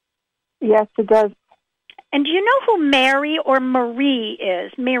 Yes, it does. And do you know who Mary or Marie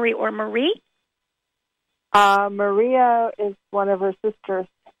is? Mary or Marie? Maria is one of her sisters.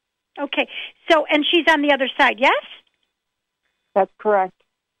 Okay, so, and she's on the other side, yes? That's correct.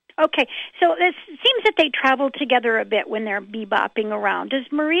 Okay, so it seems that they travel together a bit when they're bebopping around. Does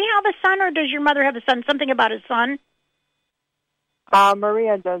Marie have a son, or does your mother have a son? Something about a son?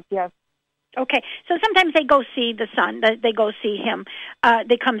 Maria does, yes. Okay, so sometimes they go see the son. They go see him.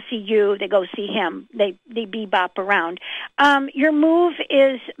 They come see you. They go see him. They bebop around. Your move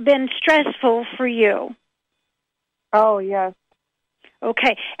has been stressful for you. Oh, yes.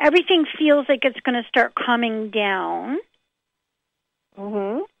 Okay, everything feels like it's going to start calming down.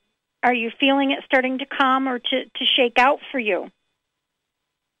 Mm-hmm. Are you feeling it starting to calm or to shake out for you?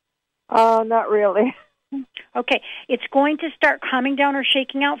 Not really. Okay, it's going to start calming down or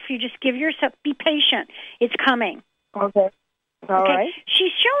shaking out for you. Just give yourself, be patient. It's coming. Okay. All right.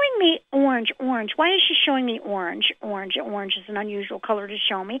 She's showing me orange. Why is she showing me orange? Orange is an unusual color to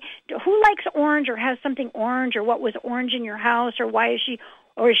show me. Who likes orange or has something orange, or what was orange in your house, or why is she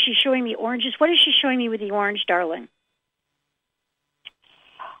showing me oranges? What is she showing me with the orange, darling?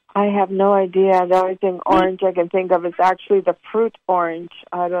 I have no idea. The only thing orange I can think of is actually the fruit orange.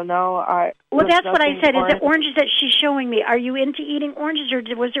 I don't know. Well, that's what I said. Is it oranges that she's showing me? Are you into eating oranges, or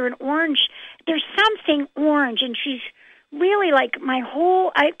was there an orange? There's something orange, and she's really like my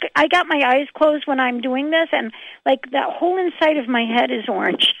whole. I got my eyes closed when I'm doing this, and like that whole inside of my head is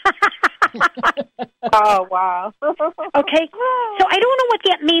orange. Oh, wow. Okay, so I don't know what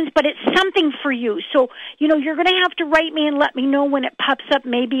that means, but it's something for you. So, you're going to have to write me and let me know when it pops up.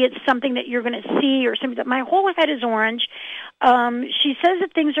 Maybe it's something that you're going to see or something. My whole head is orange. She says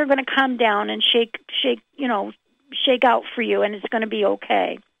that things are going to calm down and shake out for you, and it's going to be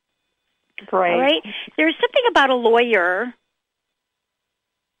okay. Great. All right? There's something about a lawyer.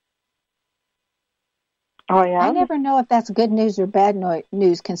 Oh, yeah? I never know if that's good news or bad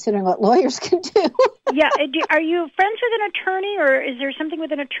news, considering what lawyers can do. Yeah. Are you friends with an attorney, or is there something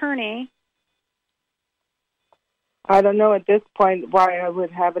with an attorney? I don't know at this point why I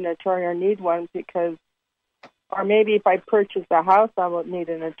would have an attorney or need one, or maybe if I purchase a house, I would need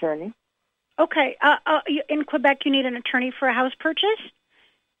an attorney. Okay. In Quebec, you need an attorney for a house purchase?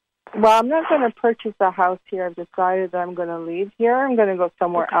 Well, I'm not going to purchase a house here. I've decided that I'm going to leave here. I'm going to go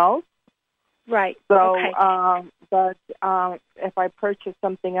somewhere else. Right. So, okay. But if I purchase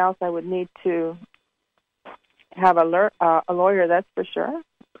something else, I would need to have a lawyer, that's for sure.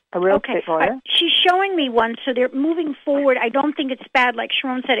 A real estate lawyer. She's showing me one, so they're moving forward. I don't think it's bad. Like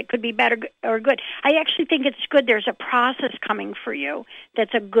Sharón said, it could be bad or good. I actually think it's good. There's a process coming for you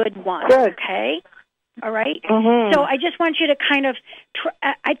that's a good one. Good. Okay? All right? Mm-hmm. So I just want you to kind of,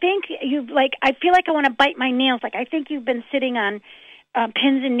 I think I feel like I want to bite my nails. Like I think you've been sitting on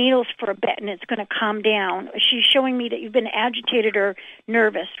pins and needles for a bit, and it's going to calm down. She's showing me that you've been agitated or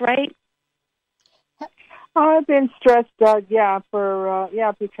nervous, right? I've been stressed out, because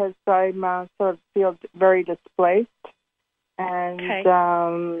I'm sort of feel very displaced and,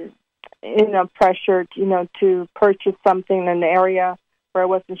 pressured, to purchase something in an area where I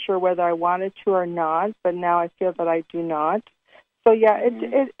wasn't sure whether I wanted to or not, but now I feel that I do not. So,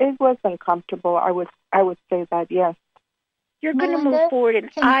 it was uncomfortable. I would say that, yes. You're going to move forward,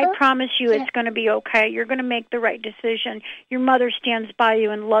 and I promise you it's going to be okay. You're going to make the right decision. Your mother stands by you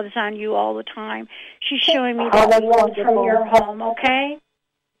and loves on you all the time. She's showing me that world from your home, okay?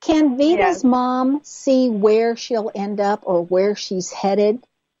 Can Vita's mom see where she'll end up or where she's headed?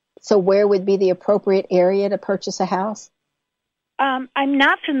 So where would be the appropriate area to purchase a house? I'm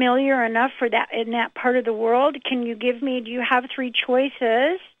not familiar enough for that in that part of the world. Can you do you have 3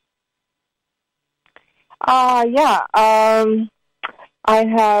 choices? I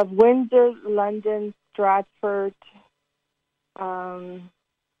have Windsor, London, Stratford. Okay,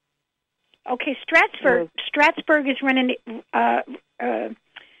 Stratford is running.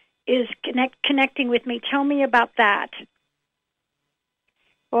 Is connecting with me. Tell me about that.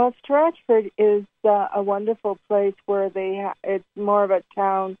 Well, Stratford is a wonderful place where it's more of a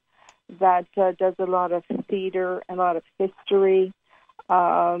town that does a lot of theater and a lot of history.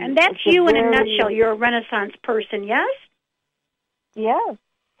 And that's you in a nutshell. You're a Renaissance person, yes? Yes.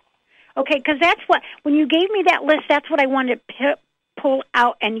 Okay, because when you gave me that list, that's what I wanted to pull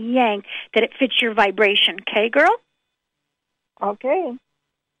out and yank, that it fits your vibration. Okay, girl? Okay.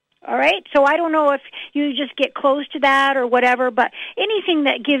 All right, so I don't know if you just get close to that or whatever, but anything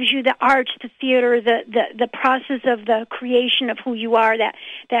that gives you the arts, the theater, the process of the creation of who you are,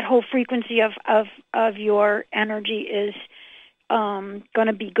 that whole frequency of your energy is going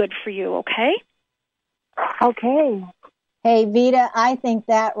to be good for you, okay? Okay. Hey, Vita, I think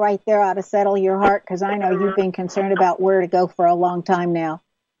that right there ought to settle your heart because I know you've been concerned about where to go for a long time now.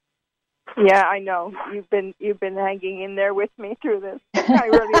 Yeah, I know. You've been hanging in there with me through this. I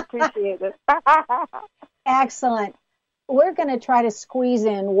really appreciate it. Excellent. We're going to try to squeeze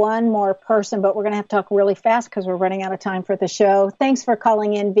in one more person, but we're going to have to talk really fast because we're running out of time for the show. Thanks for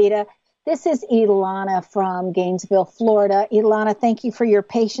calling in, Vita. This is Ilana from Gainesville, Florida. Ilana, thank you for your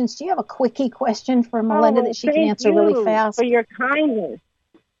patience. Do you have a quickie question for Melinda that she can answer really fast? For your kindness.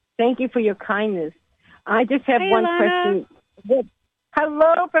 Thank you for your kindness. I just have one Ilana. question.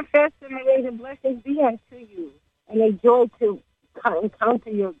 Hello, Professor Melinda. Blessings be unto you, and a joy to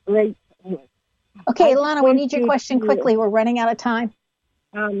encounter your greatness. Okay, Ilana, we need your question quickly. We're running out of time.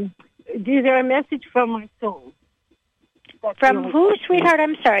 Is there a message from my soul? From who, sweetheart?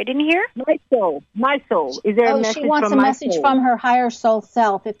 I'm sorry, I didn't hear. My soul. Is there a message from my soul? She wants a message from her higher soul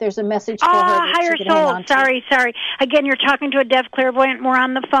self. If there's a message for her, higher soul. Sorry. Again, you're talking to a deaf clairvoyant. We're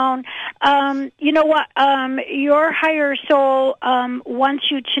on the phone. You know what? Your higher soul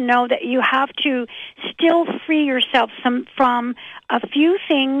wants you to know that you have to still free yourself from a few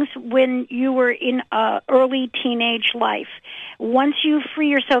things when you were in early teenage life. Once you free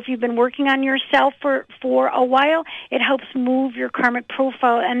yourself, you've been working on yourself for a while. It helps move your karmic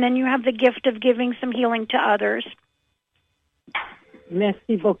profile, and then you have the gift of giving some healing to others.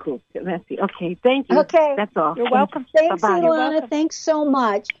 Merci beaucoup. Merci. Okay, thank you. Okay. That's all. You're welcome. Thanks, Bye-bye. Ilana. Thanks so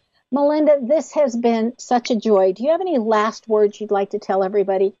much. Melinda, this has been such a joy. Do you have any last words you'd like to tell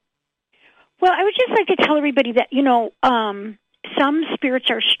everybody? Well, I would just like to tell everybody that, some spirits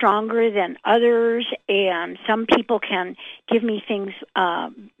are stronger than others, and some people can give me things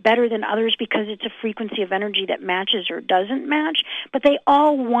better than others because it's a frequency of energy that matches or doesn't match. But they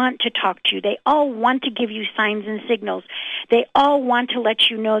all want to talk to you. They all want to give you signs and signals. They all want to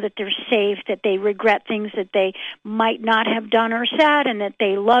let you know that they're safe, that they regret things that they might not have done or said, and that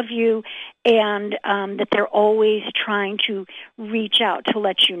they love you, and that they're always trying to reach out to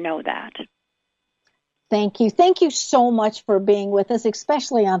let you know that. Thank you. Thank you so much for being with us,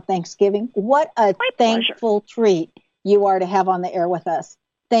 especially on Thanksgiving. What a thankful treat you are to have on the air with us.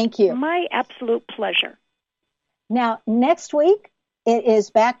 Thank you. My absolute pleasure. Now, next week, it is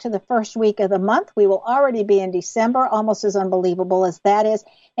back to the first week of the month. We will already be in December, almost as unbelievable as that is.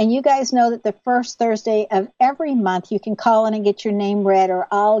 And you guys know that the first Thursday of every month, you can call in and get your name read, or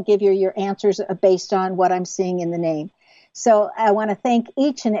I'll give you your answers based on what I'm seeing in the name. So I want to thank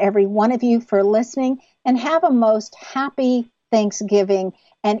each and every one of you for listening, and have a most happy Thanksgiving.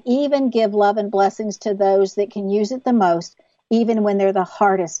 and even give love and blessings to those that can use it the most, even when they're the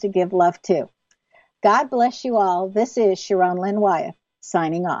hardest to give love to. God bless you all. This is Sharón Lynn Wyeth,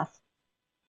 signing off.